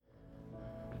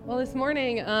Well, this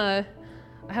morning, I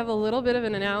have a little bit of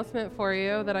an announcement for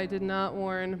you that I did not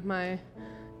warn my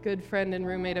good friend and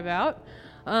roommate about.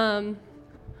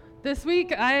 This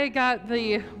week, I got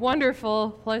the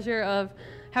wonderful pleasure of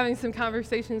having some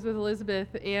conversations with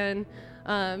Elizabeth, and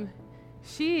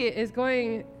she is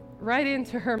going right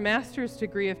into her master's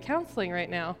degree of counseling right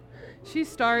now. She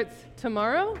starts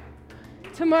tomorrow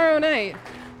night.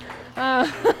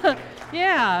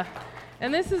 Yeah.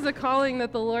 And this is a calling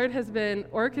that the Lord has been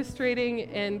orchestrating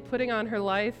and putting on her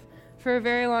life for a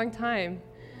very long time.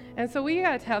 And so we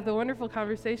got to have the wonderful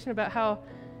conversation about how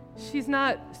she's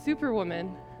not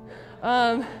Superwoman,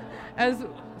 as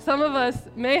some of us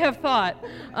may have thought.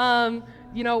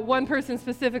 One person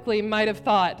specifically might have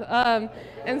thought.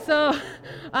 And so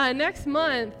next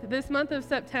month, this month of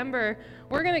September,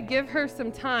 we're going to give her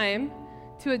some time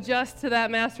to adjust to that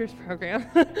master's program.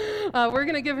 We're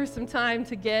going to give her some time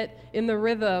to get in the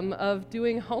rhythm of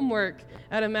doing homework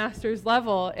at a master's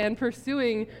level and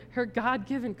pursuing her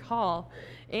God-given call.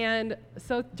 And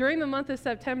so during the month of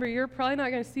September, you're probably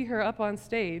not going to see her up on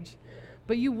stage,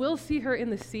 but you will see her in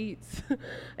the seats.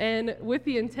 And with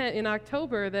the intent in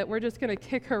October that we're just going to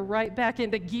kick her right back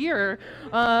into gear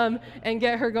and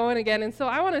get her going again. And so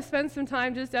I want to spend some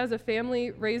time just as a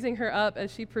family raising her up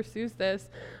as she pursues this,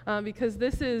 because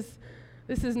this is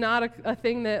not a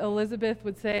thing that Elizabeth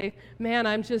would say, man,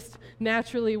 I'm just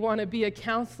naturally want to be a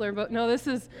counselor. But no, this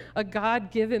is a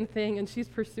God-given thing, and she's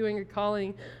pursuing a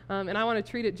calling. And I want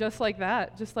to treat it just like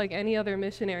that, just like any other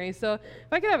missionary. So if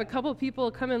I could have a couple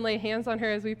people come and lay hands on her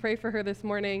as we pray for her this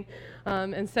morning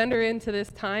and send her into this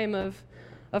time of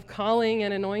calling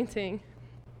and anointing.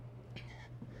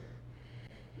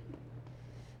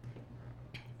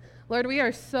 Lord, we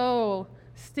are so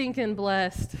stinking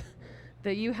blessed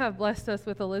that you have blessed us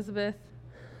with Elizabeth.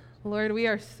 Lord, we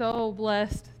are so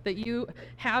blessed that you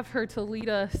have her to lead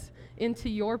us into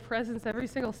your presence every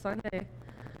single Sunday.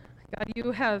 God,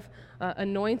 you have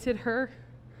anointed her,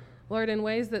 Lord, in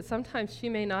ways that sometimes she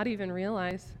may not even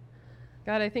realize.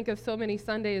 God, I think of so many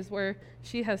Sundays where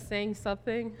she has sang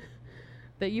something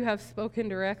that you have spoken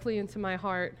directly into my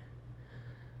heart.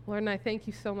 Lord, and I thank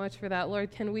you so much for that.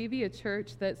 Lord, can we be a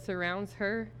church that surrounds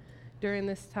her during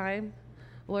this time?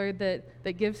 Lord,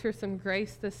 that gives her some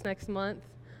grace this next month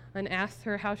and asks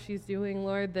her how she's doing,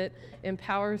 Lord, that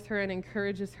empowers her and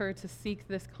encourages her to seek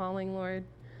this calling, Lord.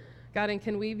 God, and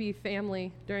can we be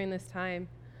family during this time,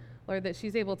 Lord, that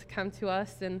she's able to come to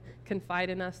us and confide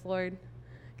in us, Lord.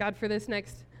 God, for this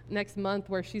next month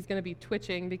where she's going to be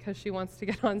twitching because she wants to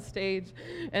get on stage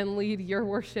and lead your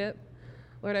worship,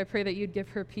 Lord, I pray that you'd give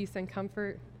her peace and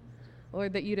comfort.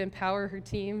 Lord, that you'd empower her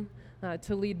team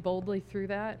to lead boldly through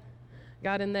that.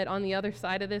 God, and that on the other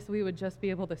side of this, we would just be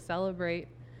able to celebrate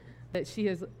that she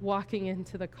is walking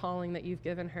into the calling that you've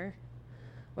given her.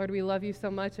 Lord, we love you so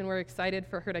much, and we're excited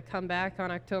for her to come back on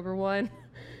October 1, and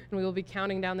we will be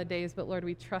counting down the days, but Lord,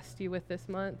 we trust you with this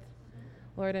month.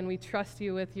 Lord, and we trust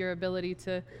you with your ability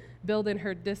to build in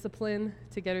her discipline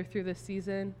to get her through this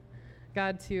season.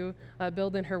 God, to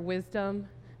build in her wisdom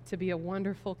to be a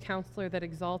wonderful counselor that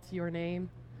exalts your name.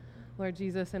 Lord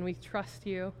Jesus, and we trust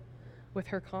you with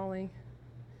her calling.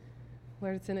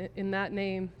 Lord, it's in that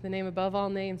name, the name above all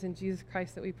names, in Jesus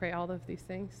Christ, that we pray all of these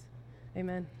things.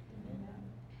 Amen.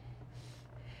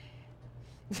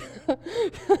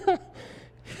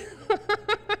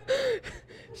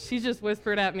 She just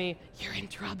whispered at me, "You're in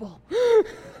trouble."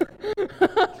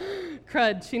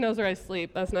 Crud, she knows where I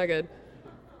sleep. That's not good.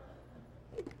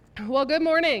 Well, good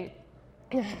morning.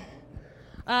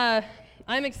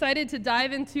 I'm excited to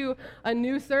dive into a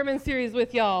new sermon series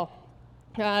with y'all.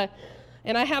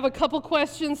 And I have a couple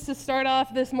questions to start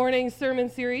off this morning's sermon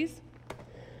series,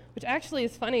 which actually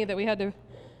is funny that we had to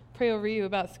pray over you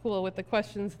about school with the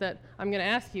questions that I'm going to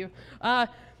ask you. Have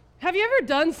you ever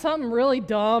done something really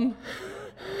dumb?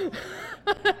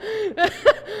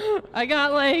 I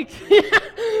got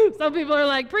some people are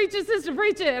like, preach it, sister,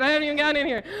 preach it, and I haven't even gotten in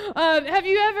here. Have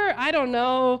you ever, I don't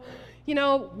know,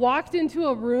 walked into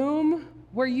a room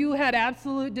where you had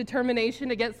absolute determination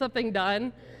to get something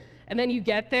done, and then you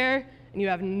get there, and you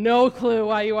have no clue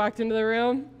why you walked into the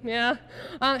room? Yeah?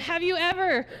 Have you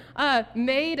ever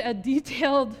made a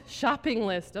detailed shopping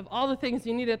list of all the things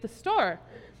you need at the store,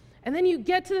 and then you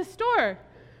get to the store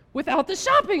without the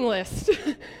shopping list?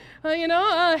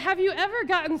 Have you ever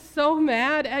gotten so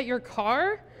mad at your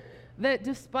car that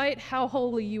despite how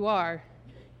holy you are,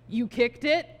 you kicked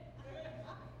it?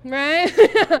 Right?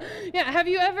 Yeah, have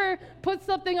you ever put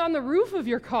something on the roof of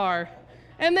your car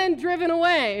and then driven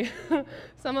away?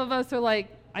 Some of us are like,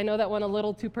 I know that one a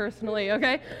little too personally,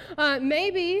 okay?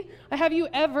 Maybe, have you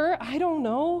ever, I don't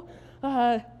know,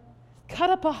 cut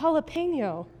up a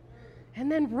jalapeno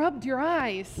and then rubbed your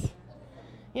eyes.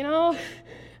 You know,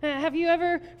 have you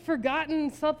ever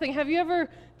forgotten something? Have you ever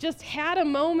just had a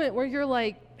moment where you're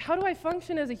like, how do I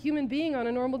function as a human being on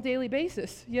a normal daily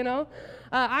basis? You know,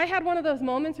 I had one of those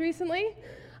moments recently.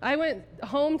 I went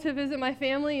home to visit my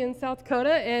family in South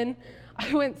Dakota, and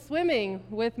I went swimming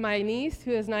with my niece,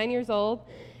 who is 9 years old,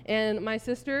 and my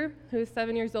sister, who is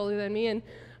 7 years older than me, and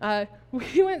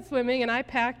we went swimming, and I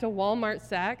packed a Walmart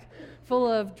sack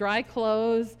full of dry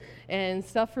clothes and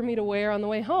stuff for me to wear on the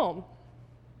way home.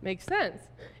 Makes sense.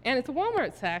 And it's a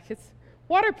Walmart sack. It's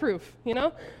waterproof, you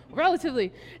know,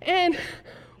 relatively. And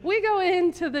we go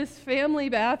into this family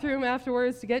bathroom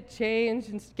afterwards to get changed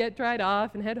and get dried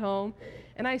off and head home.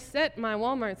 And I set my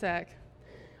Walmart sack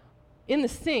in the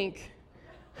sink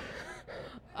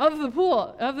of the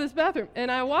pool, of this bathroom.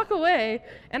 And I walk away,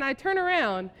 and I turn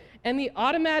around, and the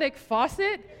automatic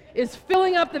faucet is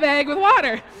filling up the bag with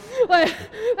water. Like,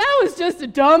 that was just a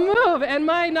dumb move, and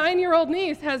my 9-year-old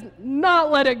niece has not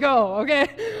let it go, okay?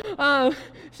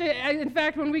 In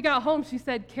fact, when we got home, she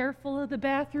said, "Careful of the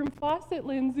bathroom faucet,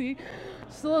 Lindsay."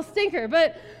 Just a little stinker,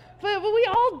 but we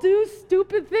all do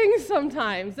stupid things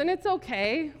sometimes, and it's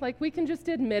okay. Like, we can just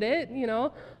admit it, you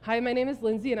know. "Hi, my name is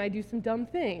Lindsay, and I do some dumb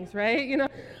things," right? You know,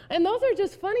 and those are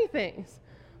just funny things.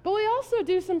 But we also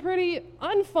do some pretty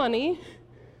unfunny,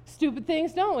 stupid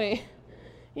things, don't we?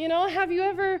 You know, have you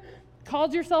ever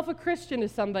called yourself a Christian to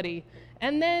somebody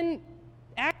and then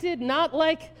acted not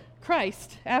like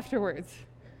Christ afterwards?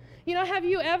 You know, have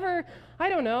you ever, I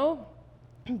don't know,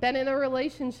 been in a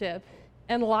relationship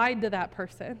and lied to that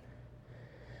person?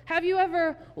 Have you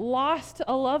ever lost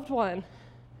a loved one?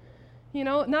 You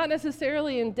know, not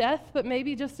necessarily in death, but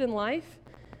maybe just in life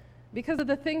because of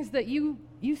the things that you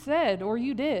said or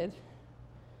you did.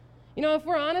 You know, if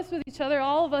we're honest with each other,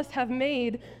 all of us have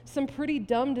made some pretty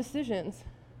dumb decisions.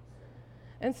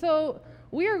 And so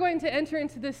we are going to enter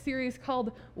into this series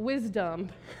called Wisdumb,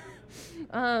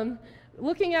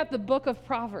 looking at the book of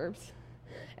Proverbs.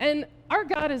 And our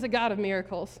God is a God of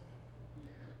miracles.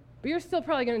 But you're still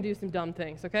probably going to do some dumb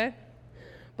things, okay?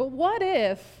 But what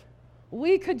if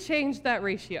we could change that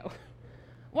ratio?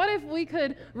 What if we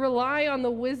could rely on the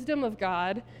wisdom of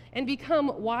God and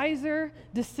become wiser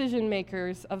decision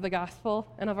makers of the gospel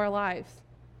and of our lives?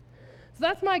 So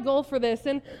that's my goal for this.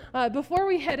 And before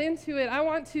we head into it, I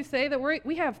want to say that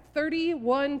we have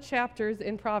 31 chapters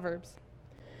in Proverbs.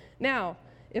 Now,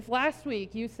 if last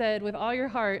week you said with all your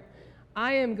heart,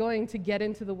 "I am going to get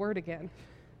into the Word again,"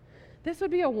 this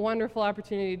would be a wonderful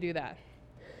opportunity to do that.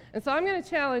 And so I'm going to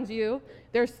challenge you.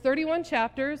 There's 31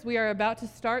 chapters. We are about to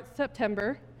start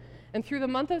September. And through the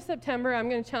month of September, I'm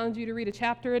going to challenge you to read a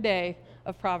chapter a day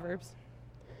of Proverbs.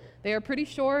 They are pretty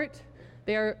short.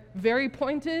 They are very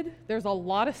pointed. There's a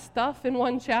lot of stuff in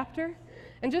one chapter.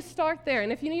 And just start there.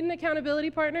 And if you need an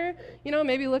accountability partner, you know,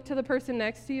 maybe look to the person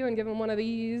next to you and give them one of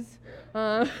these,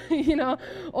 you know,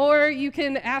 or you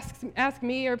can ask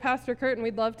me or Pastor Kurt, and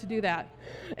we'd love to do that.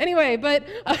 Anyway, but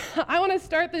I want to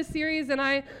start this series, and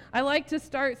I like to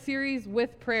start series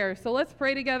with prayer. So let's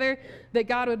pray together that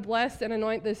God would bless and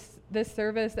anoint this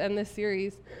service and this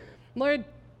series. Lord,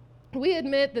 we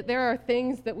admit that there are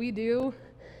things that we do,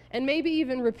 and maybe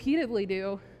even repeatedly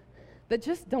do, that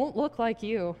just don't look like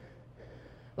you.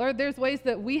 Lord, there's ways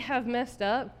that we have messed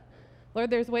up. Lord,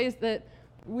 there's ways that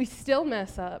we still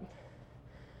mess up.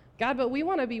 God, but we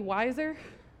want to be wiser.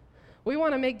 We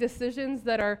want to make decisions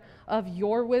that are of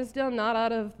your wisdom, not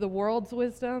out of the world's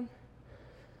wisdom.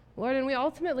 Lord, and we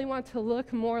ultimately want to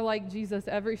look more like Jesus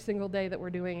every single day that we're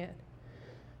doing it.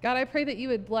 God, I pray that you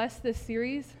would bless this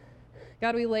series.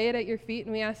 God, we lay it at your feet,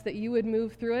 and we ask that you would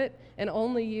move through it, and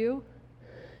only you.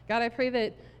 God, I pray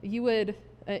that you would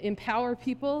empower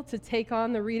people to take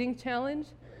on the reading challenge,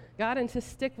 God, and to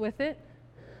stick with it.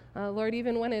 Lord,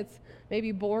 even when it's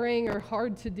maybe boring or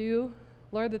hard to do,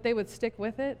 Lord, that they would stick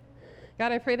with it.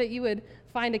 God, I pray that you would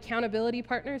find accountability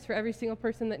partners for every single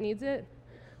person that needs it.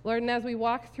 Lord, and as we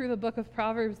walk through the book of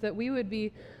Proverbs, that we would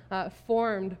be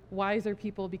formed wiser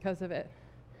people because of it.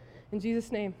 In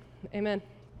Jesus' name, amen.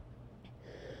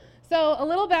 So a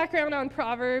little background on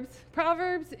Proverbs.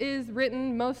 Proverbs is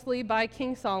written mostly by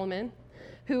King Solomon,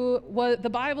 who what the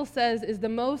Bible says is the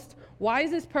most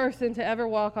wisest person to ever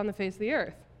walk on the face of the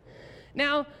earth.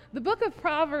 Now, the book of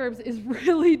Proverbs is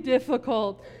really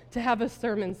difficult to have a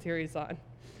sermon series on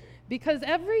because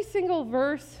every single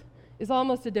verse is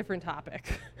almost a different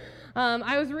topic.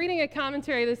 I was reading a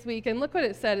commentary this week, and look what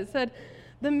it said. It said,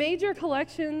 "The major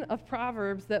collection of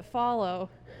Proverbs that follow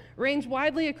range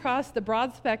widely across the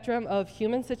broad spectrum of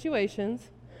human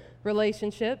situations,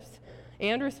 relationships,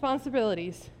 and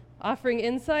responsibilities, offering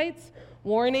insights,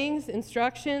 warnings,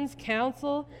 instructions,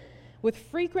 counsel, with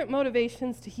frequent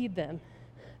motivations to heed them.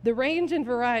 The range and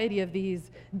variety of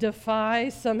these defy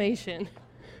summation.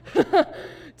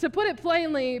 To put it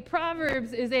plainly,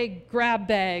 Proverbs is a grab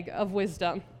bag of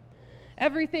wisdom.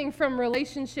 Everything from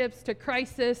relationships to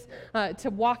crisis to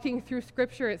walking through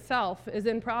Scripture itself is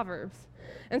in Proverbs.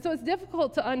 And so it's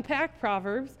difficult to unpack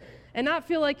Proverbs and not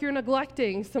feel like you're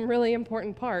neglecting some really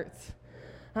important parts.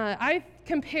 I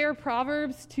compare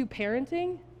Proverbs to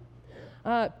parenting.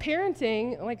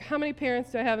 Parenting, like how many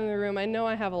parents do I have in the room? I know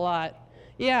I have a lot.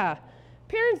 Yeah.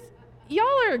 Parents, y'all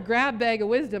are a grab bag of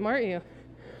wisdom, aren't you?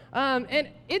 And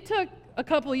it took a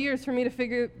couple of years for me to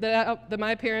figure that out, that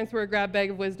my parents were a grab bag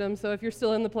of wisdom. So if you're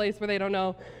still in the place where they don't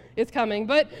know, it's coming.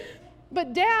 But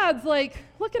dads, like,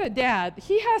 look at a dad.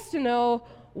 He has to know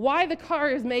why the car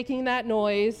is making that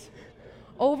noise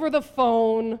over the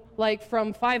phone, like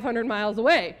from 500 miles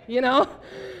away, you know?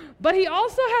 But he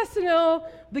also has to know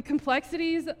the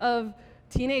complexities of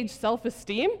teenage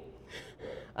self-esteem.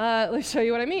 Let me show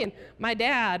you what I mean. My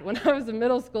dad, when I was a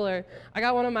middle schooler, I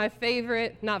got one of my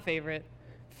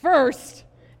first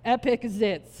epic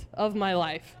zits of my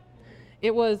life.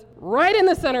 It was right in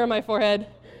the center of my forehead,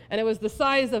 and it was the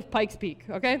size of Pikes Peak,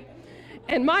 okay?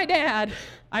 And my dad,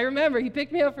 I remember, he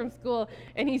picked me up from school,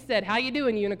 and he said, "How you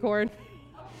doing, unicorn?"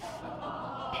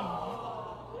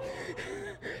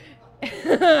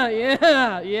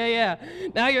 Yeah.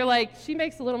 Now you're like, she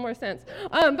makes a little more sense.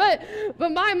 But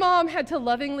my mom had to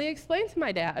lovingly explain to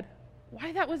my dad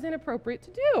why that was inappropriate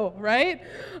to do, right?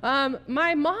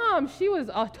 My mom, she was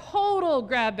a total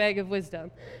grab bag of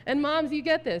wisdom. And moms, you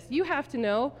get this. You have to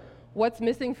know what's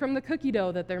missing from the cookie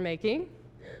dough that they're making.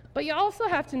 But you also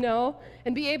have to know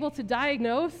and be able to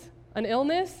diagnose an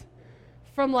illness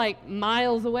from like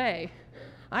miles away.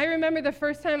 I remember the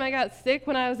first time I got sick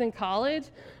when I was in college.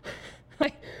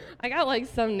 I got like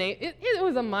it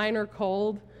was a minor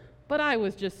cold, but I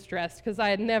was just stressed because I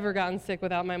had never gotten sick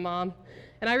without my mom.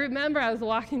 And I remember I was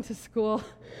walking to school,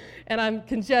 and I'm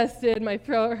congested, my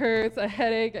throat hurts, a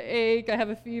headache, I ache, I have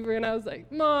a fever, and I was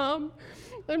like, "Mom,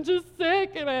 I'm just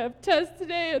sick, and I have tests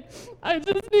today, and I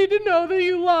just need to know that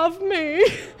you love me."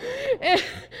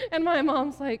 and my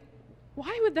mom's like,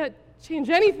 "Why would that change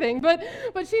anything?" But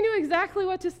she knew exactly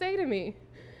what to say to me.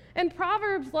 And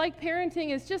Proverbs, like parenting,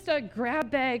 is just a grab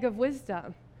bag of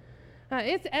wisdom.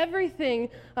 It's everything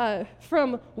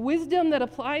from wisdom that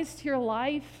applies to your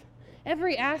life,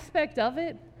 every aspect of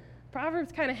it,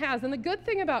 Proverbs kind of has. And the good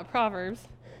thing about Proverbs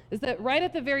is that right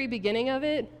at the very beginning of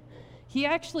it, he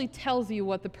actually tells you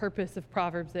what the purpose of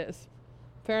Proverbs is.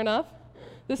 Fair enough?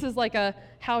 This is like a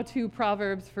how-to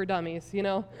Proverbs for dummies, you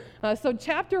know? So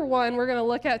chapter 1, we're going to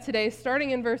look at today,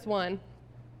 starting in verse 1.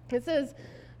 It says,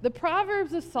 "The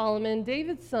Proverbs of Solomon,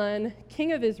 David's son,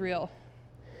 king of Israel.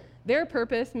 Their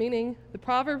purpose," meaning the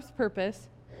Proverbs' purpose,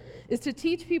 "is to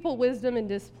teach people wisdom and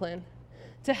discipline,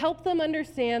 to help them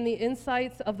understand the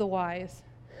insights of the wise.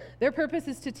 Their purpose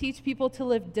is to teach people to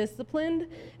live disciplined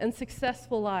and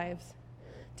successful lives,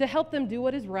 to help them do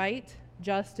what is right,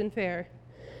 just, and fair.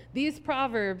 These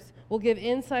proverbs will give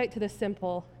insight to the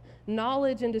simple,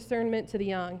 knowledge and discernment to the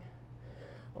young.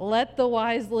 Let the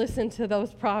wise listen to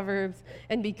those proverbs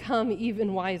and become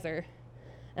even wiser.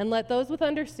 And let those with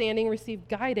understanding receive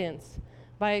guidance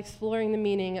by exploring the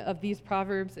meaning of these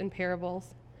proverbs and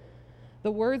parables.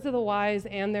 The words of the wise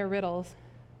and their riddles."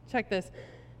 Check this.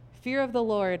 "Fear of the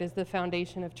Lord is the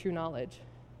foundation of true knowledge,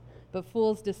 but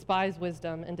fools despise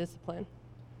wisdom and discipline."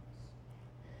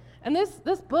 And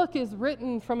this book is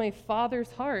written from a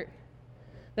father's heart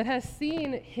that has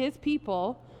seen his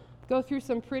people go through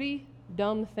some pretty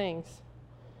dumb things.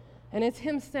 And it's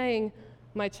him saying,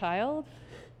 "My child,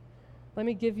 let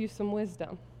me give you some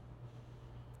wisdom."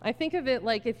 I think of it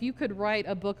like if you could write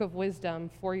a book of wisdom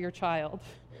for your child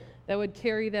that would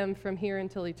carry them from here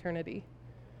until eternity.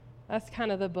 That's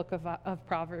kind of the book of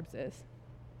Proverbs is.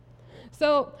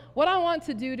 So what I want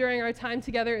to do during our time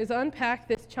together is unpack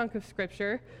this chunk of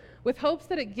Scripture with hopes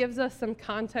that it gives us some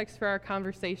context for our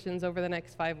conversations over the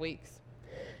next 5 weeks.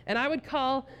 And I would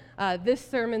call this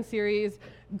sermon series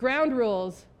Ground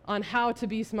Rules on How to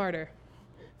Be Smarter.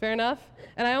 Fair enough?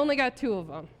 And I only got 2 of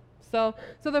them. So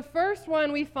the first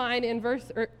one we find in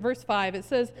verse 5. It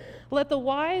says, "Let the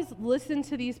wise listen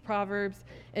to these proverbs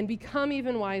and become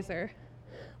even wiser.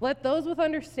 Let those with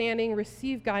understanding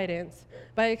receive guidance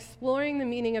by exploring the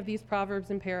meaning of these proverbs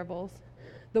and parables,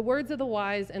 the words of the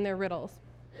wise and their riddles."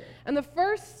 And the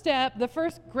first step, the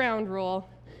first ground rule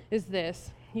is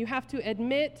this. You have to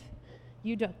admit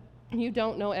you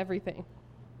don't know everything,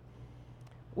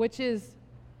 which is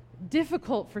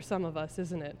difficult for some of us,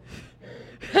 isn't it?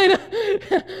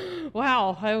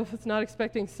 Wow, I was not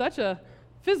expecting such a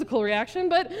physical reaction,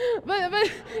 but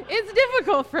it's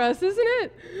difficult for us, isn't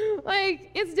it? Like,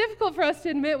 it's difficult for us to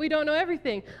admit we don't know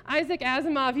everything. Isaac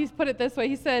Asimov, he's put it this way.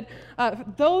 He said,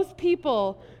 those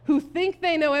people who think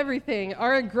they know everything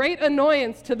are a great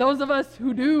annoyance to those of us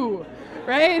who do,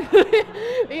 right?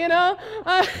 You know?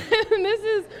 And this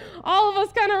is, all of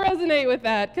us kind of resonate with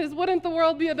that, because wouldn't the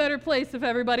world be a better place if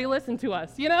everybody listened to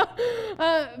us, you know?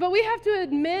 But we have to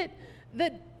admit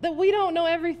that we don't know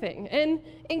everything. And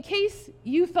in case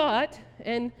you thought,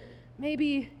 and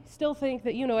maybe still think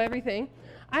that you know everything,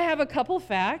 I have a couple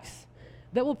facts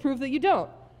that will prove that you don't.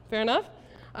 Fair enough?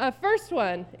 First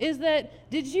one is that,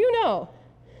 did you know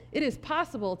it is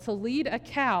possible to lead a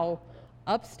cow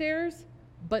upstairs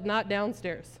but not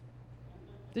downstairs?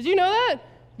 Did you know that?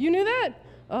 You knew that?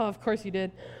 Oh, of course you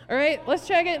did. All right, let's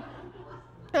check it.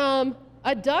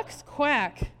 A duck's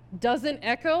quack doesn't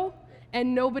echo,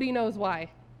 and nobody knows why.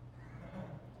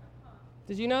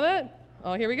 Did you know that?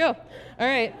 Oh, here we go. All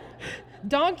right.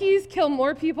 Donkeys kill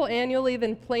more people annually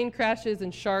than plane crashes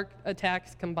and shark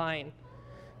attacks combined.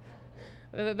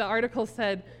 The article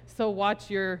said, so watch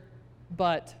your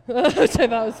butt, which I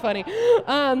thought was funny.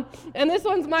 And this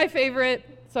one's my favorite,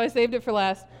 so I saved it for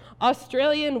last.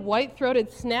 Australian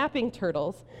white-throated snapping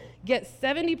turtles get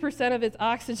 70% of its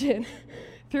oxygen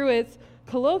through its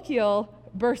colloquial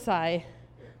bursae,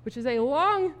 which is a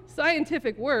long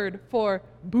scientific word for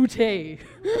booty,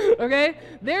 okay?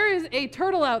 There is a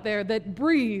turtle out there that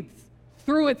breathes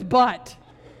through its butt,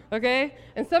 okay?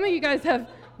 And some of you guys have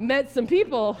met some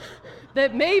people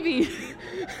that maybe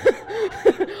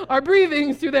are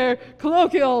breathing through their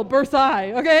colloquial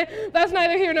bursae, okay? That's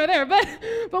neither here nor there,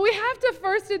 but we have to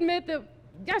first admit that,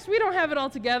 gosh, we don't have it all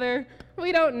together.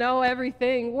 We don't know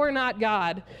everything. We're not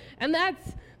God. And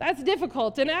that's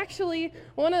difficult. And actually,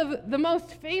 one of the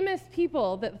most famous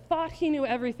people that thought he knew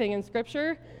everything in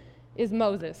Scripture is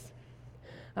Moses.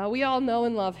 We all know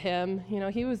and love him. You know,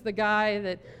 he was the guy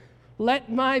that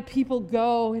let my people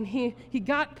go, and he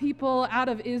got people out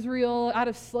of Israel, out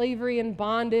of slavery and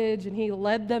bondage, and he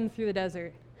led them through the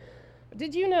desert. But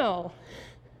did you know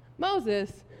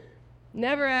Moses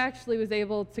never actually was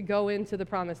able to go into the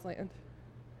promised land?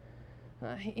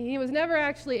 He was never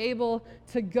actually able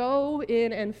to go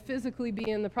in and physically be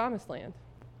in the promised land.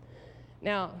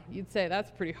 Now, you'd say,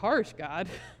 that's pretty harsh, God.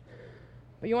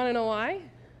 But you want to know why?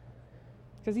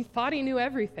 Because he thought he knew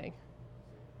everything.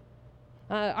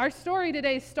 Our story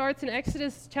today starts in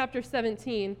Exodus chapter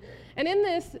 17. And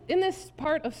in this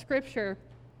part of Scripture,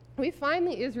 we find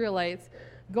the Israelites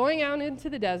going out into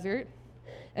the desert,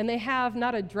 and they have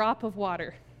not a drop of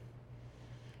water.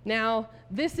 Now,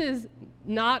 this is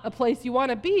not a place you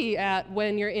want to be at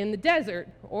when you're in the desert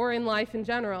or in life in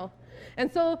general.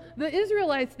 And so the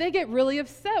Israelites, they get really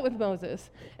upset with Moses.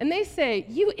 And they say,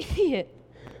 you idiot,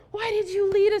 why did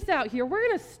you lead us out here? We're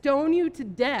going to stone you to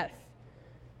death.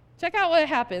 Check out what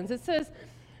happens. It says,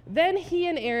 then he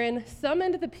and Aaron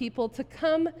summoned the people to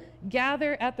come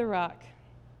gather at the rock.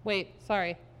 Wait,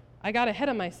 sorry, I got ahead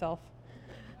of myself.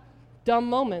 Dumb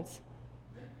moments.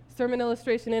 Sermon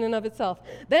illustration in and of itself.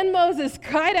 Then Moses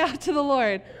cried out to the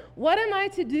Lord, what am I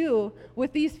to do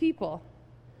with these people?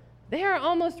 They are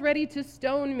almost ready to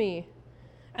stone me.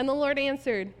 And the Lord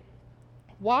answered,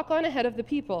 walk on ahead of the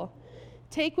people.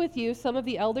 Take with you some of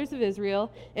the elders of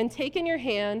Israel, and take in your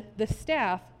hand the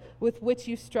staff with which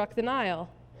you struck the Nile,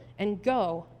 and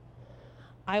go.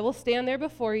 I will stand there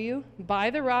before you by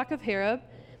the rock of Horeb.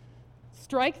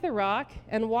 Strike the rock,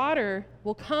 and water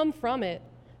will come from it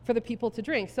for the people to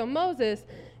drink. So Moses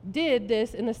did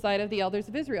this in the sight of the elders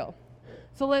of Israel.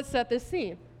 So let's set this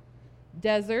scene.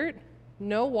 Desert,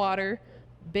 no water,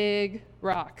 big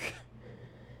rock.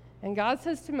 And God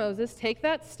says to Moses, take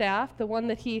that staff, the one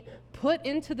that he put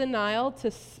into the Nile to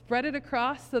spread it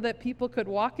across so that people could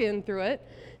walk in through it.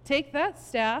 Take that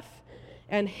staff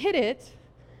and hit it,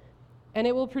 and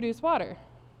it will produce water.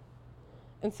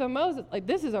 And so Moses, like,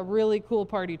 this is a really cool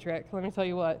party trick, let me tell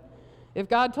you what. If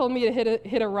God told me to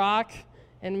hit a rock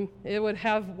and it would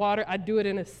have water, I'd do it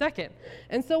in a second.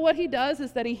 And so what he does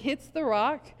is that he hits the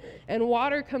rock and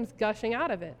water comes gushing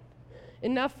out of it.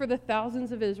 Enough for the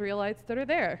thousands of Israelites that are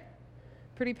there.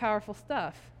 Pretty powerful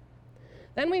stuff.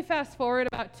 Then we fast forward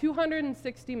about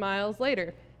 260 miles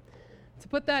later. To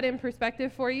put that in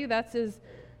perspective for you, that's as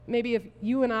maybe if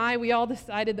you and I, we all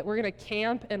decided that we're going to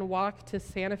camp and walk to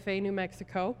Santa Fe, New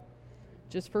Mexico,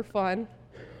 just for fun.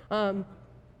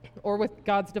 Or with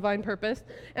God's divine purpose.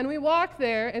 And we walk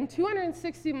there, and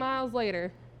 260 miles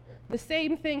later, the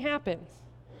same thing happens.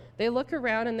 They look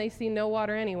around, and they see no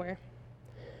water anywhere.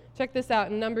 Check this out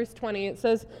in Numbers 20. It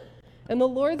says, and the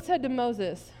Lord said to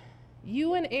Moses,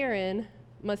 you and Aaron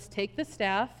must take the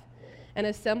staff and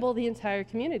assemble the entire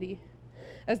community.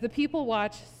 As the people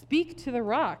watch, speak to the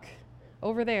rock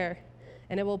over there,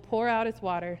 and it will pour out its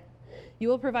water. You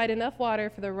will provide enough water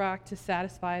for the rock to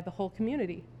satisfy the whole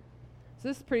community. So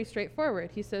this is pretty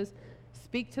straightforward. He says,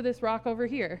 speak to this rock over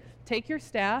here. Take your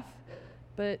staff,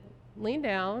 but lean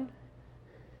down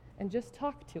and just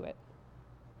talk to it,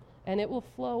 and it will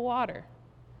flow water.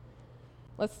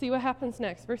 Let's see what happens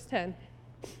next. Verse 10.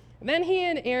 Then he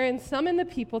and Aaron summoned the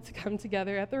people to come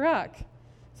together at the rock.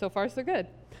 So far, so good.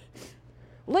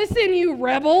 Listen, you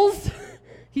rebels,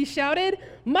 he shouted.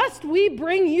 Must we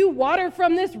bring you water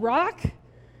from this rock?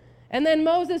 And then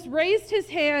Moses raised his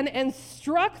hand and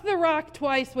struck the rock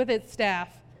twice with its staff,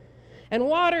 and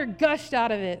water gushed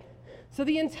out of it. So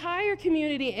the entire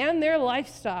community and their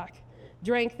livestock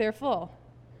drank their full.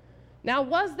 Now,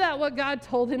 was that what God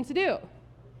told him to do?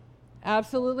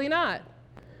 Absolutely not.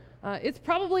 It's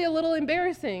probably a little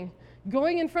embarrassing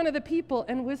going in front of the people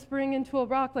and whispering into a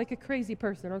rock like a crazy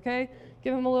person, okay?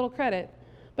 Give him a little credit.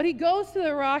 But he goes to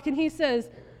the rock and he says,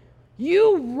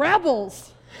 you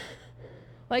rebels,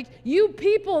 like you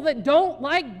people that don't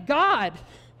like God,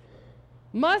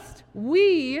 must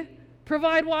we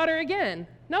provide water again?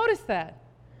 Notice that.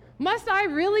 Must I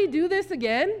really do this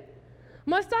again?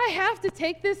 Must I have to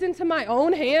take this into my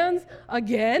own hands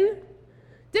again?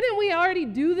 Didn't we already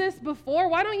do this before?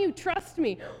 Why don't you trust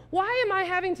me? Why am I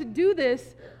having to do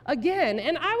this again?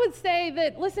 And I would say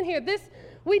that, listen here,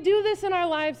 we do this in our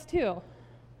lives too.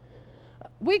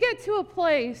 We get to a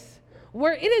place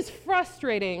where it is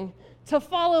frustrating to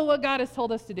follow what God has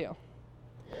told us to do.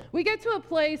 We get to a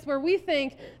place where we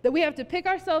think that we have to pick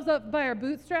ourselves up by our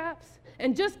bootstraps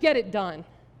and just get it done.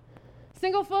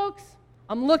 Single folks,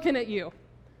 I'm looking at you.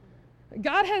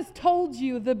 God has told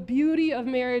you the beauty of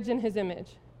marriage in his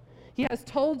image. He has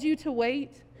told you to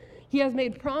wait. He has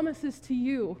made promises to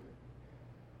you.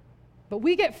 But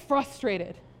we get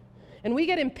frustrated and we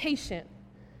get impatient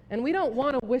and we don't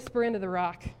want to whisper into the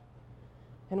rock.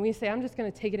 And we say, I'm just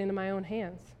going to take it into my own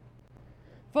hands.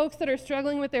 Folks that are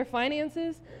struggling with their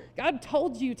finances, God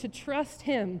told you to trust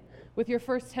him with your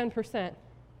first 10%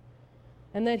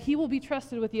 and that he will be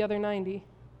trusted with the other 90.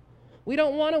 We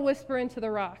don't want to whisper into the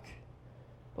rock,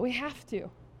 but we have to.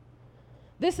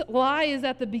 This lie is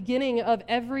at the beginning of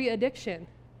every addiction.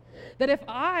 That if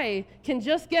I can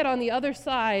just get on the other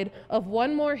side of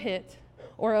one more hit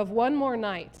or of one more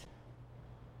night,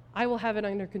 I will have it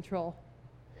under control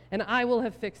and I will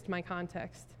have fixed my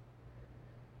context.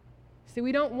 See,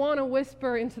 we don't want to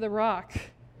whisper into the rock.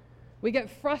 We get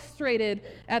frustrated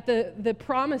at the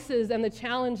promises and the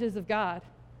challenges of God.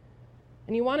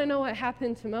 And you want to know what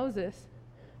happened to Moses?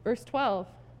 Verse 12.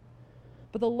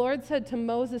 But the Lord said to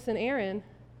Moses and Aaron,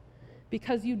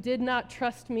 because you did not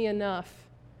trust me enough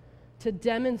to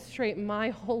demonstrate my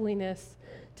holiness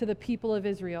to the people of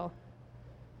Israel,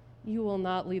 you will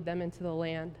not lead them into the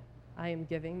land I am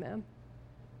giving them.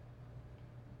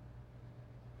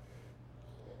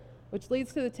 Which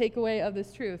leads to the takeaway of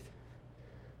this truth.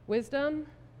 Wisdom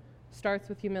starts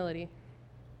with humility.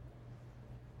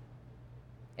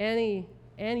 Any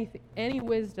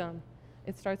wisdom,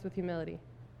 it starts with humility.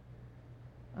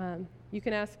 You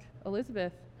can ask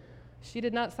Elizabeth. She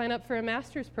did not sign up for a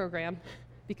master's program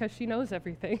because she knows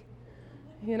everything.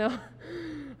 You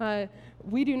know,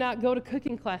 we do not go to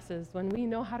cooking classes when we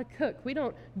know how to cook. We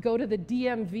don't go to the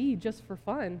DMV just for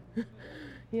fun.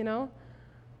 You know,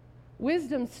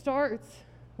 wisdom starts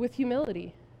with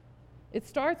humility. It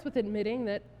starts with admitting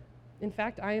that, in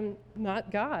fact, I am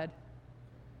not God.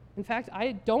 In fact,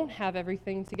 I don't have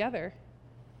everything together.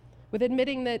 With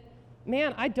admitting that,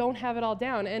 man, I don't have it all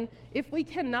down. And if we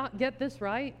cannot get this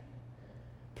right,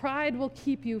 pride will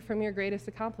keep you from your greatest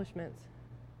accomplishments.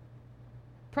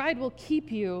 Pride will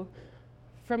keep you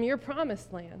from your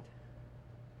promised land.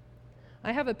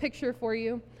 I have a picture for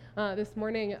you this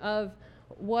morning of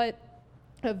what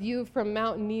a view from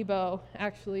Mount Nebo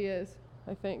actually is,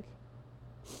 I think.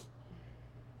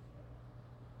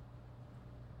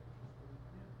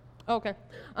 Okay.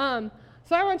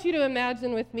 So I want you to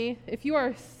imagine with me, if you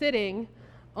are sitting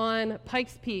on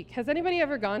Pikes Peak. Has anybody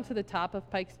ever gone to the top of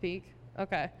Pikes Peak?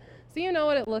 Okay. So you know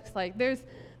what it looks like. There's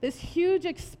this huge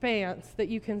expanse that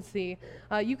you can see.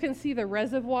 You can see the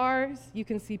reservoirs. You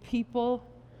can see people.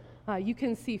 You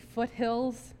can see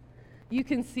foothills. You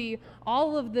can see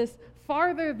all of this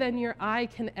farther than your eye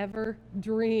can ever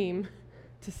dream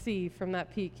to see from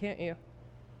that peak, can't you?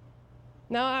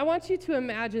 Now, I want you to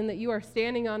imagine that you are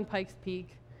standing on Pikes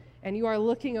Peak and you are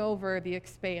looking over the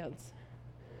expanse.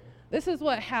 This is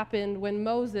what happened when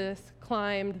Moses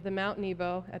climbed the Mount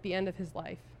Nebo at the end of his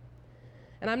life.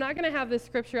 And I'm not going to have this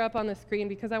scripture up on the screen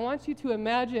because I want you to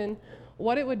imagine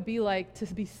what it would be like to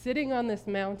be sitting on this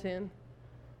mountain,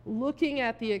 looking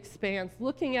at the expanse,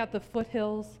 looking at the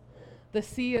foothills. The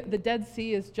sea, the Dead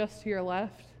Sea is just to your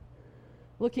left.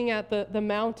 Looking at the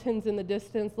mountains in the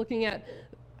distance, looking at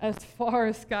as far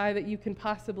a sky that you can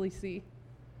possibly see.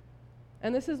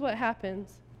 And this is what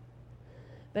happens.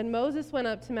 Then Moses went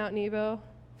up to Mount Nebo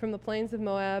from the plains of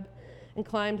Moab and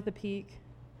climbed the peak,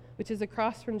 which is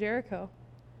across from Jericho.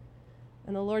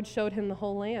 And the Lord showed him the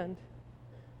whole land,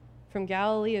 from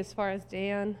Galilee as far as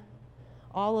Dan,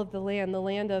 all of the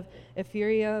land of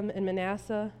Ephraim and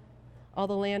Manasseh, all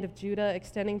the land of Judah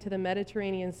extending to the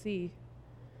Mediterranean Sea,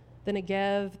 the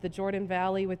Negev, the Jordan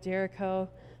Valley with Jericho,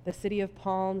 the city of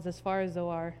palms as far as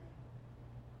Zoar.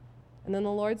 And then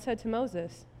the Lord said to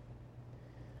Moses,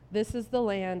 "This is the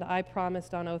land I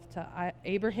promised on oath to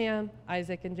Abraham,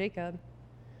 Isaac, and Jacob,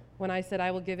 when I said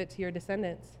I will give it to your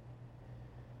descendants.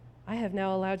 I have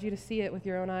now allowed you to see it with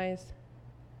your own eyes.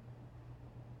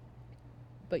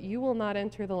 But you will not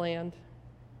enter the land."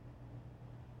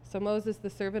 So Moses, the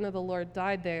servant of the Lord,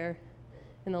 died there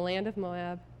in the land of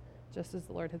Moab, just as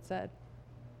the Lord had said.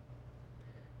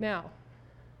 Now,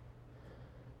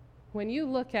 when you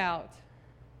look out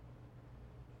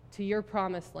to your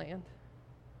promised land,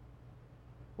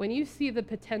 when you see the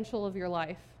potential of your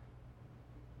life,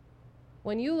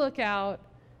 when you look out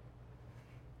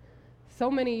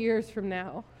so many years from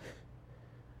now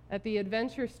at the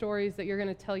adventure stories that you're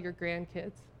going to tell your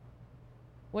grandkids,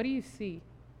 what do you see?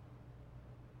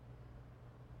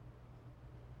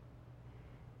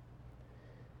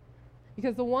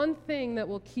 Because the one thing that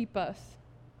will keep us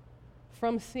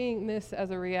from seeing this as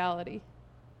a reality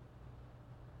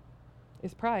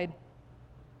is pride,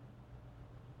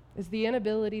 is the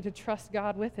inability to trust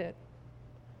God with it.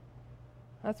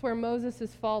 That's where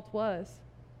Moses' fault was.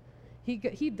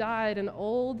 He died an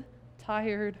old,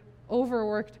 tired,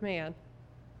 overworked man,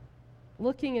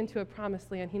 looking into a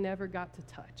promised land he never got to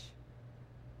touch.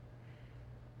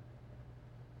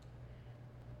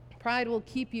 Pride will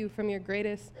keep you from your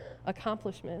greatest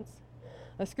accomplishments.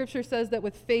 The scripture says that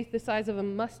with faith the size of a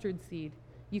mustard seed,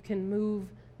 you can move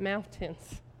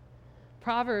mountains.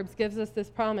 Proverbs gives us this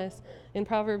promise in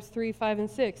Proverbs 3, 5, and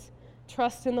 6.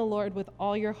 Trust in the Lord with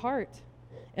all your heart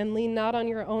and lean not on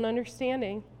your own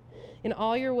understanding. In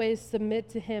all your ways submit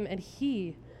to him, and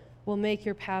he will make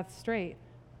your path straight.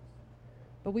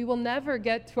 But we will never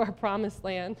get to our promised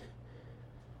land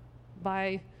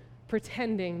by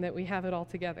pretending that we have it all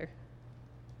together.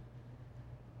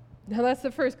 Now, that's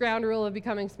the first ground rule of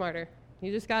becoming smarter.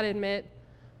 You just got to admit,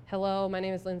 hello, my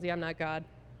name is Lindsay, I'm not God.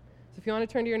 So if you want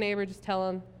to turn to your neighbor, just tell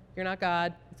him, you're not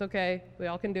God. It's okay. We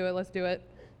all can do it. Let's do it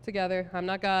together. I'm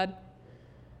not God.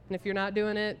 And if you're not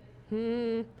doing it,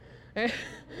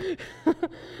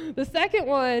 The second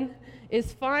one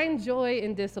is find joy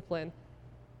in discipline.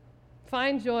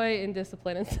 Find joy in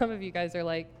discipline. And some of you guys are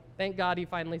like, thank God you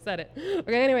finally said it.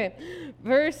 Okay, anyway,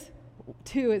 verse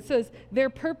 2, it says, their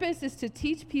purpose is to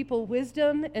teach people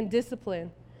wisdom and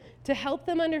discipline, to help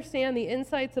them understand the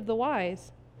insights of the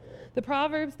wise. The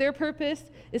Proverbs, their purpose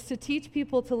is to teach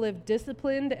people to live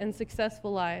disciplined and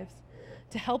successful lives,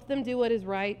 to help them do what is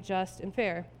right, just, and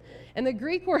fair. And the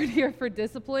Greek word here for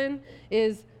discipline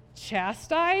is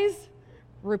chastise,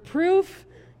 reproof,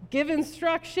 give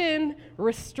instruction,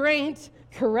 restraint,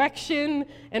 correction,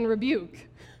 and rebuke.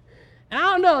 And I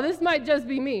don't know, this might just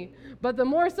be me, but the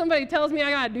more somebody tells me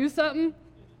I gotta do something,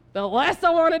 the less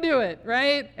I want to do it,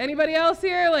 right? Anybody else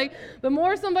here? Like, the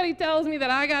more somebody tells me that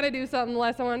I got to do something, the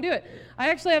less I want to do it. I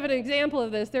actually have an example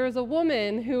of this. There was a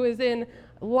woman who is in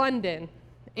London,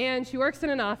 and she works in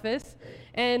an office,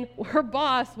 and her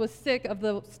boss was sick of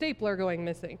the stapler going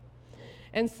missing.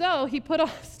 And so he put a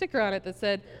sticker on it that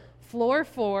said, floor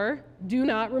 4, do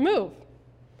not remove,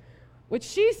 which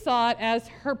she saw it as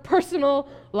her personal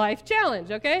life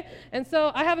challenge, okay? And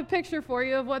so I have a picture for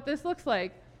you of what this looks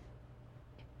like.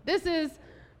 This is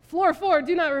floor 4,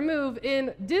 do not remove,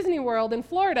 in Disney World in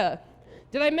Florida.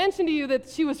 Did I mention to you that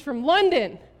she was from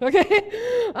London? Okay.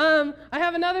 I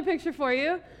have another picture for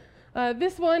you.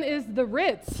 This one is the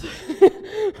Ritz,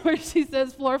 where she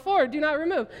says floor 4, do not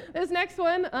remove. This next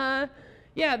one,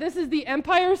 this is the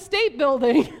Empire State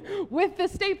Building with the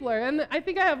stapler. And I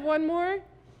think I have one more.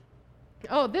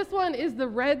 Oh, this one is the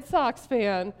Red Sox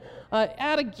fan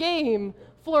at a game,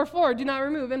 floor 4, do not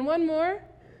remove. And one more.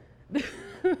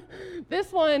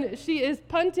 This one, she is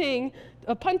punting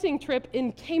a punting trip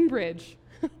in Cambridge.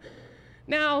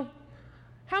 Now,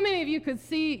 how many of you could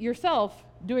see yourself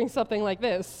doing something like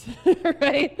this,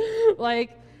 right?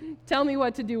 Like, tell me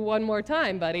what to do one more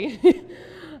time, buddy.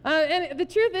 And the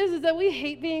truth is that we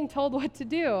hate being told what to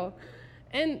do.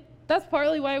 And that's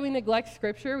partly why we neglect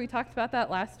Scripture. We talked about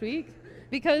that last week.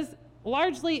 because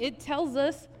largely it tells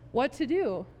us what to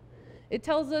do. It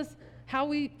tells us how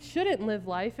we shouldn't live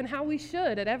life and how we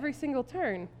should at every single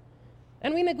turn.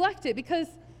 And we neglect it because,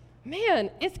 man,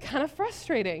 it's kind of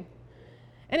frustrating.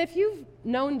 And if you've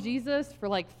known Jesus for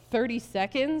like 30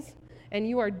 seconds and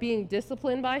you are being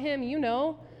disciplined by him, you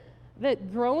know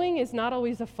that growing is not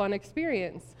always a fun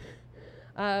experience.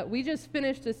 We just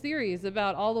finished a series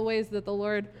about all the ways that the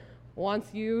Lord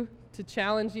wants you to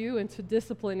challenge you and to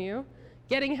discipline you.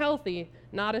 Getting healthy,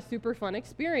 not a super fun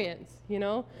experience, you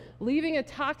know. Leaving a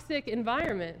toxic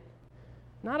environment,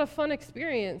 not a fun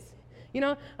experience. You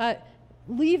know,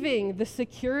 leaving the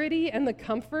security and the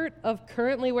comfort of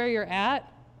currently where you're at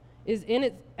is in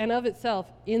it and of itself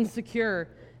insecure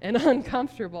and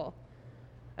uncomfortable.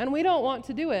 And we don't want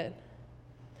to do it.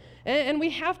 And we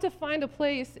have to find a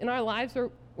place in our lives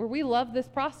where we love this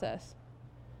process.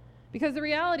 Because the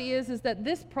reality is that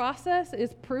this process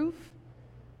is proof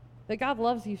that God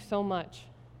loves you so much.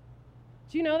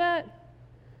 Do you know that?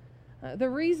 The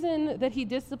reason that he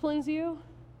disciplines you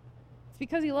is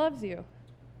because he loves you.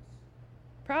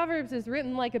 Proverbs is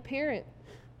written like a parent.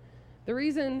 The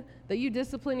reason that you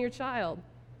discipline your child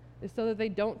is so that they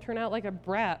don't turn out like a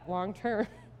brat long term.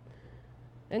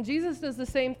 And Jesus does the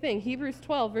same thing. Hebrews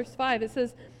 12, verse 5, it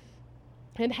says,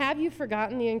 "And have you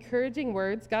forgotten the encouraging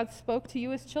words God spoke to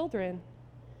you as children?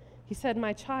 He said,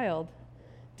 'My child,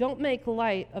 don't make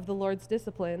light of the Lord's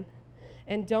discipline,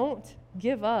 and don't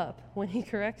give up when he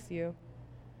corrects you.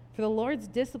 For the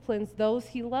Lord disciplines those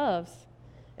he loves,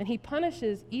 and he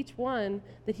punishes each one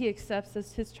that he accepts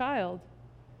as his child.'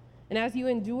 And as you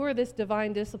endure this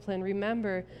divine discipline,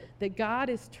 remember that God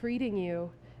is treating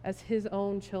you as his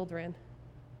own children."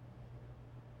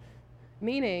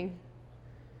 Meaning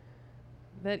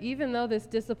that even though this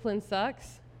discipline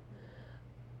sucks,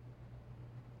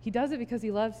 he does it because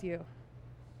he loves you.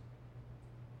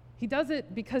 He does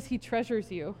it because he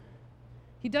treasures you.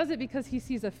 He does it because he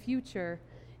sees a future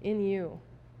in you.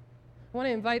 I want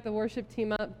to invite the worship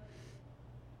team up.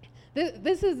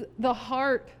 This is the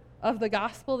heart of the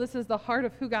gospel. This is the heart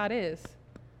of who God is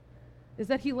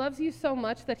that he loves you so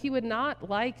much that he would not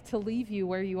like to leave you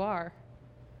where you are.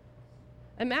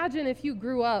 Imagine if you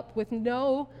grew up with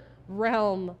no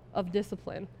realm of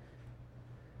discipline.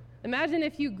 Imagine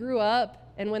if you grew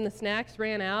up and when the snacks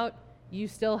ran out, you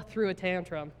still threw a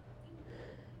tantrum.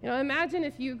 You know, imagine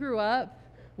if you grew up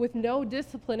with no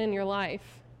discipline in your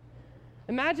life.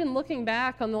 Imagine looking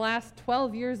back on the last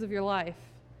 12 years of your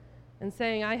life and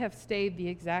saying, I have stayed the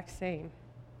exact same.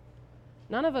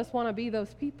 None of us want to be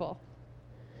those people.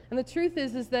 And the truth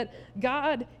is that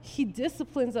God, he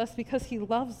disciplines us because he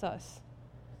loves us.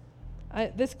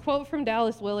 This quote from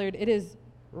Dallas Willard, it is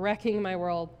wrecking my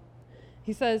world.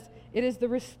 He says, "It is the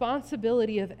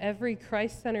responsibility of every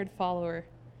Christ-centered follower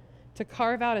to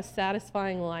carve out a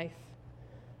satisfying life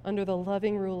under the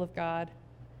loving rule of God,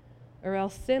 or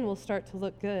else sin will start to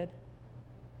look good."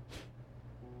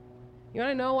 You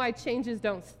want to know why changes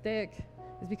don't stick?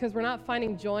 It's because we're not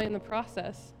finding joy in the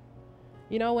process.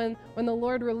 You know, when the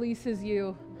Lord releases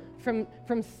you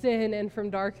from sin and from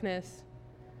darkness,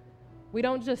 we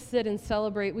don't just sit and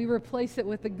celebrate. We replace it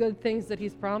with the good things that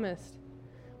he's promised.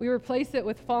 We replace it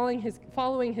with following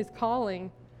his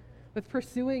calling, with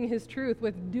pursuing his truth,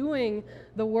 with doing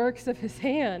the works of his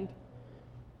hand.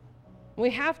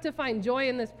 We have to find joy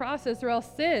in this process, or else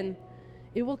sin,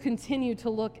 it will continue to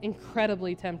look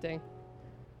incredibly tempting.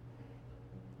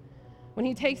 When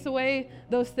he takes away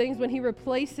those things, when he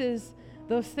replaces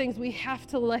those things, we have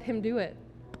to let him do it.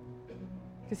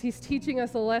 Because he's teaching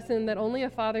us a lesson that only a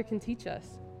father can teach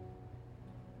us.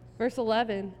 Verse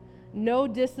 11, "No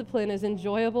discipline is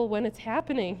enjoyable when it's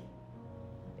happening.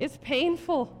 It's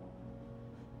painful.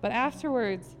 But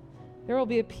afterwards, there will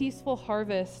be a peaceful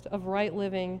harvest of right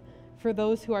living for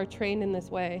those who are trained in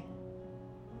this way."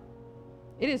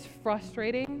 It is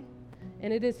frustrating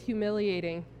and it is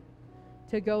humiliating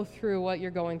to go through what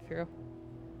you're going through.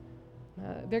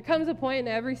 There comes a point in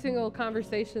every single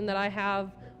conversation that I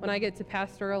have when I get to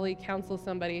pastorally counsel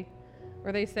somebody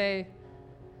where they say,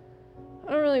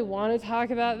 "I don't really want to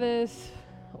talk about this,"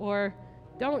 or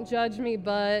 "Don't judge me,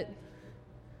 but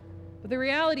the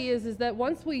reality is that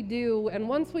once we do, and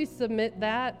once we submit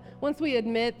that, once we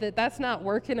admit that that's not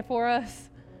working for us,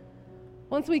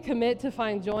 once we commit to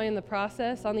find joy in the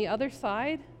process, on the other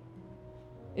side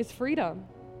is freedom.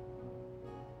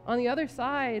 On the other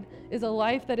side is a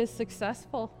life that is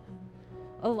successful,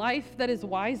 a life that is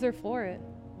wiser for it.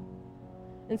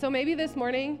 And so maybe this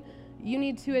morning you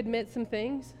need to admit some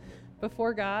things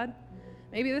before God.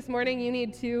 Maybe this morning you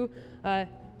need to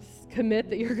commit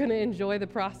that you're going to enjoy the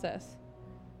process.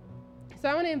 So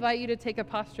I want to invite you to take a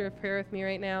posture of prayer with me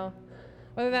right now.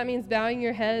 Whether that means bowing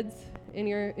your heads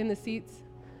in the seats,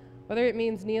 whether it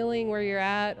means kneeling where you're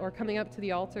at or coming up to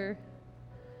the altar.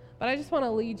 But I just want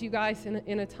to lead you guys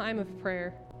in a time of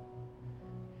prayer.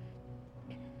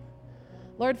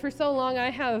 Lord, for so long I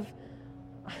have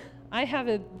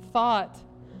thought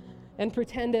and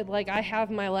pretended like I have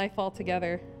my life all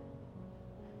together.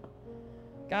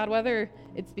 God, whether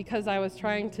it's because I was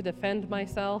trying to defend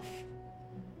myself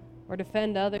or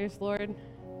defend others, Lord,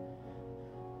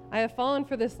 I have fallen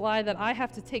for this lie that I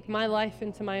have to take my life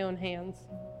into my own hands.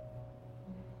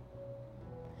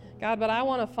 God, but I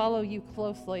want to follow you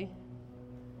closely.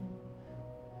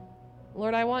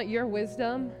 Lord, I want your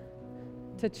wisdom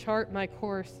to chart my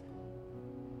course.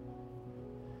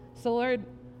 So, Lord,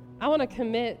 I want to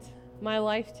commit my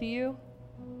life to you.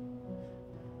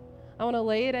 I want to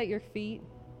lay it at your feet.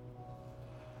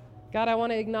 God, I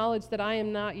want to acknowledge that I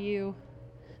am not you,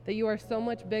 that you are so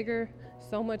much bigger,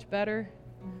 so much better,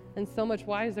 and so much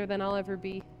wiser than I'll ever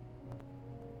be.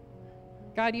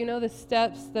 God, you know the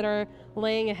steps that are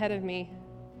laying ahead of me.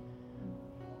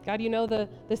 God, you know the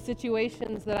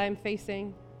situations that I'm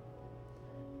facing.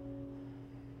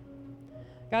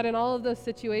 God, in all of those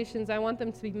situations, I want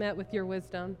them to be met with your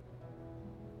wisdom.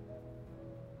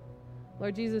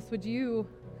 Lord Jesus, would you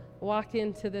walk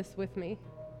into this with me?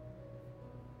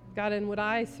 God, and would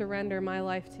I surrender my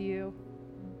life to you?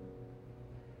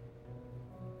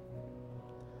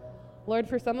 Lord,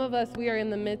 for some of us, we are in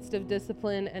the midst of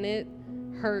discipline, and it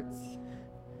hurts.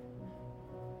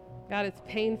 God, it's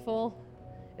painful.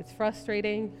 It's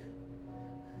frustrating.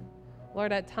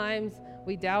 Lord, at times,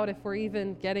 we doubt if we're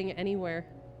even getting anywhere.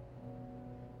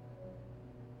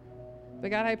 But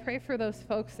God, I pray for those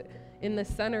folks in the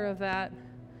center of that,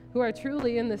 who are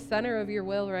truly in the center of your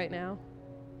will right now.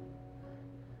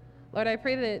 Lord, I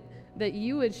pray that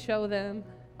you would show them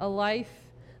a life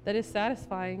that is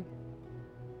satisfying,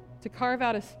 to carve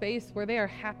out a space where they are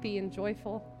happy and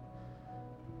joyful.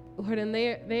 Lord, and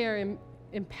they are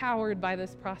empowered by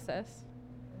this process,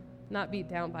 not beat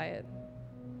down by it.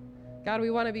 God, we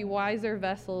want to be wiser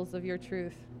vessels of your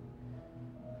truth.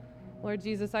 Lord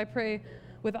Jesus, I pray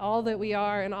with all that we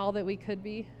are and all that we could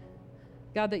be,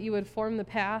 God, that you would form the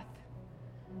path,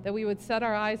 that we would set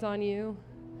our eyes on you,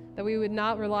 that we would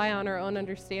not rely on our own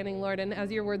understanding, Lord, and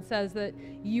as your word says, that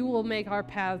you will make our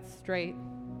paths straight.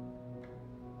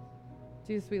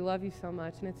 Jesus, we love you so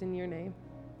much, and it's in your name.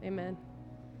 Amen.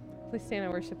 Please stand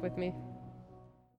and worship with me.